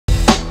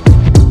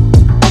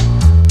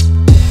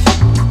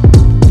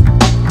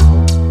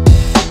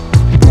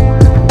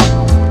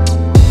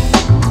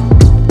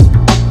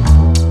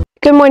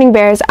morning,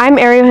 Bears. I'm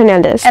Ariel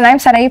Hernandez. And I'm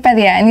Sarai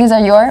Padilla, and these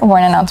are your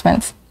WARN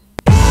announcements.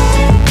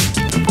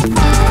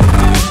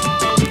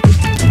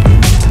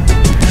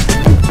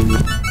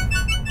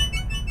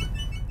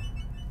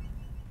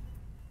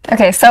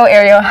 Okay, so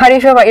Ariel, how do you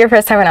feel about your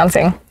first time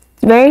announcing?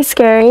 Very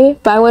scary,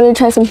 but I wanted to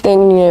try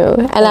something new,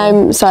 and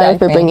I'm sorry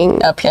for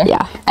bringing up here.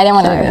 Yeah, I didn't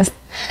want to do this.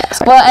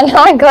 Well, and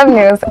now in club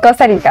news,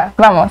 Costa Rica.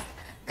 Vamos.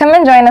 Come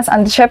and join us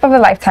on the trip of a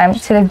lifetime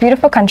to this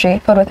beautiful country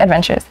filled with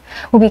adventures.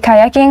 We'll be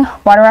kayaking,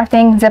 water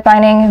rafting,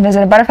 ziplining,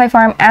 visit a butterfly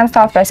farm and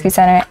South Rescue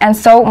Center, and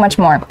so much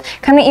more.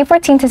 Come to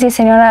E14 to see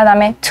Senora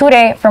Adame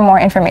today for more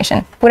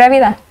information. Pura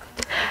vida.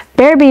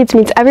 Bear Beads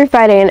meets every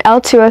Friday in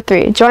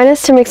L203. Join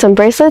us to make some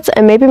bracelets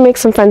and maybe make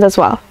some friends as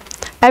well.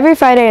 Every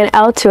Friday in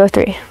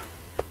L203.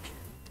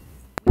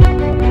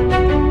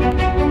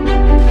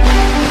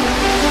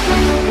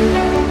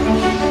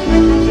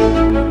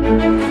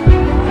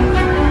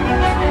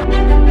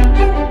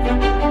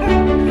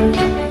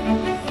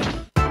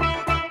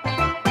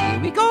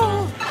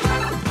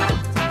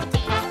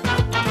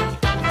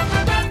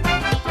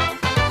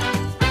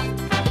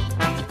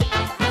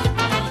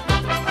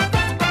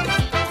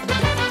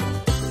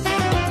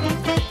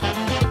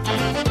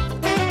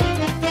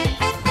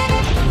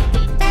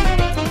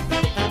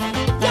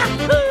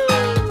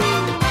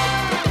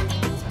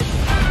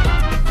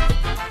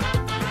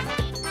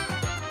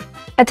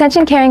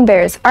 Attention Caring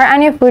Bears, our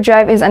annual food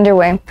drive is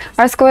underway.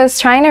 Our school is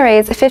trying to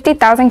raise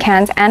 50,000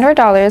 cans and/or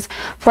dollars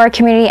for our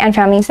community and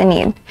families in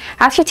need.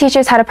 Ask your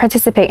teachers how to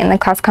participate in the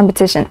class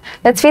competition.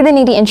 Let's feed the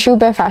needy in true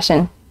Bear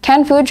fashion.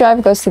 Can food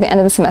drive goes to the end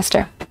of the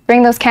semester.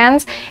 Bring those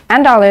cans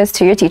and dollars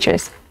to your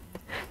teachers.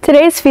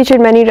 Today's featured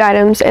menu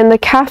items in the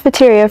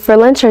cafeteria for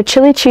lunch are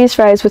chili cheese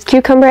fries with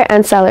cucumber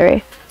and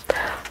celery.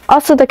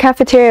 Also, the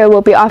cafeteria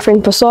will be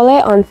offering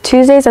pozole on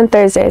Tuesdays and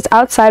Thursdays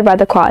outside by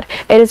the quad.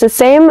 It is the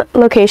same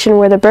location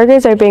where the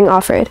burgers are being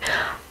offered.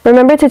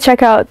 Remember to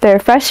check out their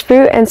fresh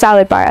fruit and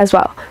salad bar as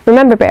well.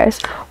 Remember, Bears,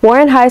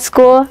 Warren High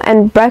School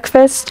and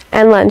breakfast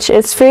and lunch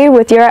is free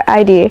with your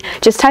ID.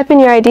 Just type in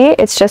your ID,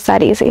 it's just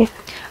that easy.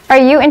 Are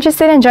you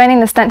interested in joining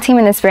the stunt team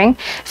in the spring?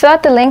 Fill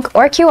out the link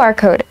or QR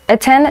code.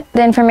 Attend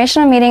the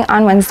informational meeting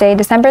on Wednesday,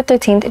 December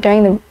 13th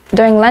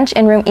during lunch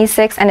in room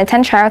E6 and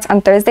attend tryouts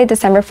on Thursday,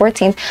 December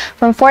 14th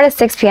from 4 to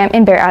 6 p.m.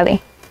 in Bear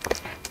Alley.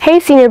 Hey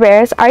Senior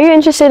Bears, are you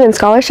interested in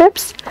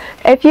scholarships?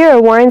 If you're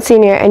a Warren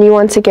senior and you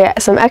want to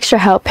get some extra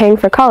help paying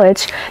for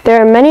college,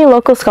 there are many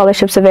local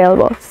scholarships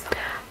available.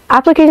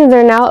 Applications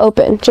are now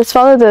open. Just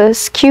follow the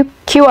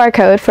QR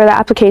code for the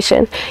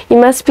application. You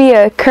must be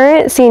a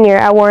current senior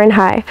at Warren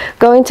High,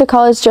 going to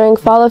college during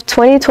fall of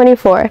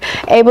 2024,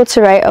 able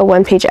to write a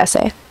one-page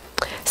essay.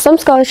 Some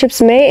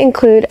scholarships may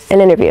include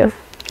an interview.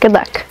 Good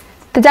luck.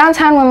 The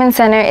Downtown Women's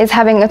Center is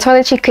having a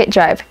toiletry kit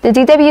drive. The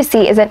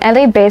DWC is an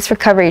LA-based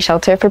recovery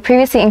shelter for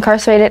previously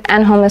incarcerated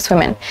and homeless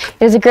women.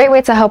 It is a great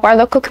way to help our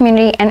local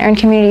community and earn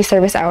community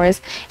service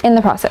hours in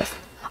the process.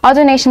 All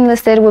donations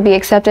listed will be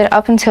accepted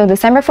up until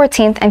December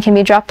 14th and can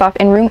be dropped off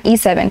in room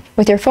E7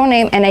 with your full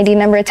name and ID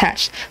number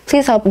attached.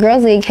 Please help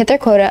Girls League hit their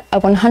quota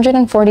of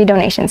 140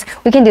 donations.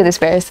 We can do this,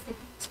 Bears.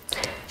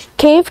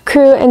 Cave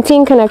Crew and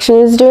Teen Connection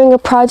is doing a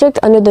project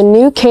under the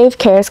new Cave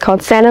Cares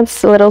called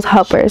Santa's Little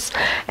Helpers,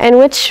 in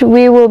which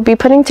we will be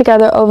putting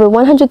together over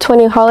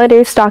 120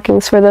 holiday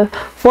stockings for the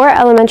 4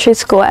 elementary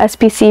school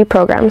SPC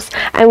programs,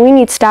 and we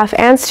need staff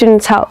and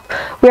students' help.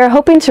 We are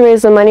hoping to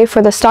raise the money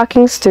for the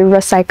stockings through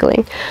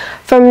recycling.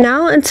 From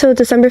now until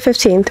December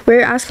 15th, we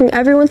are asking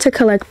everyone to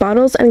collect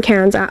bottles and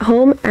cans at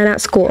home and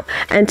at school,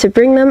 and to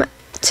bring them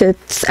to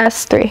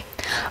S3.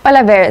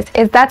 Hola Bears,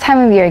 it's that time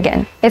of year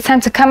again. It's time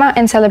to come out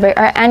and celebrate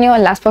our annual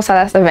Las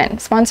Posadas event,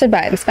 sponsored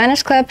by the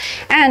Spanish Club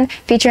and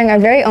featuring our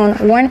very own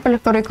Warren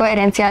Puerto Rico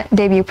Herencia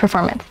debut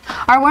performance.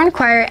 Our Warren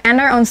Choir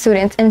and our own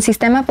students in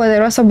Sistema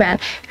Poderoso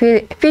Band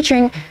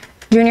featuring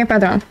Junior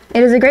Padron.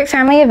 It is a great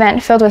family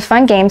event filled with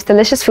fun games,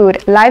 delicious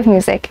food, live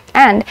music,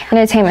 and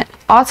entertainment,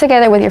 all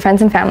together with your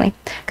friends and family.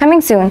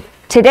 Coming soon,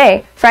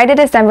 today, Friday,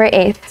 December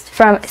 8th,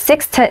 from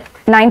 6 to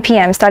 9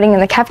 p.m. starting in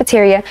the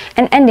cafeteria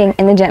and ending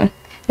in the gym.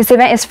 This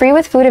event is free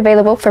with food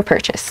available for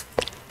purchase.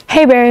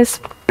 Hey Bears,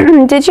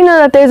 did you know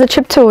that there's a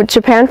trip to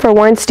Japan for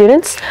Warren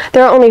students?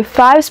 There are only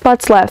 5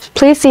 spots left.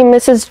 Please see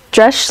Mrs.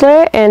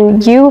 Dreschler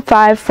and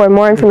U5 for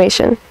more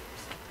information.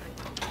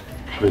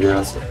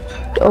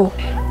 Oh.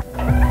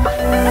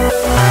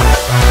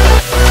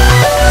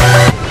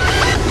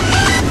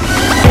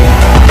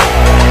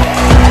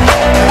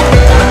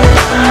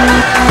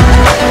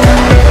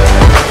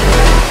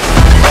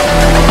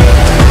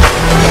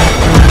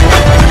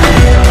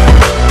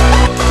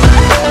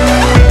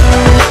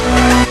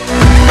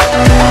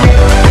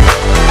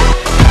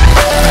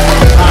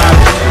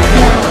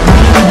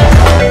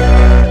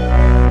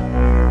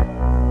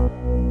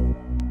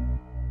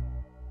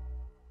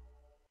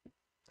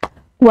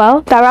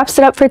 Well, that wraps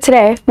it up for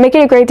today. Make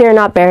it a great day or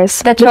not, Bears.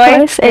 The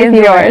choice is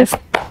yours.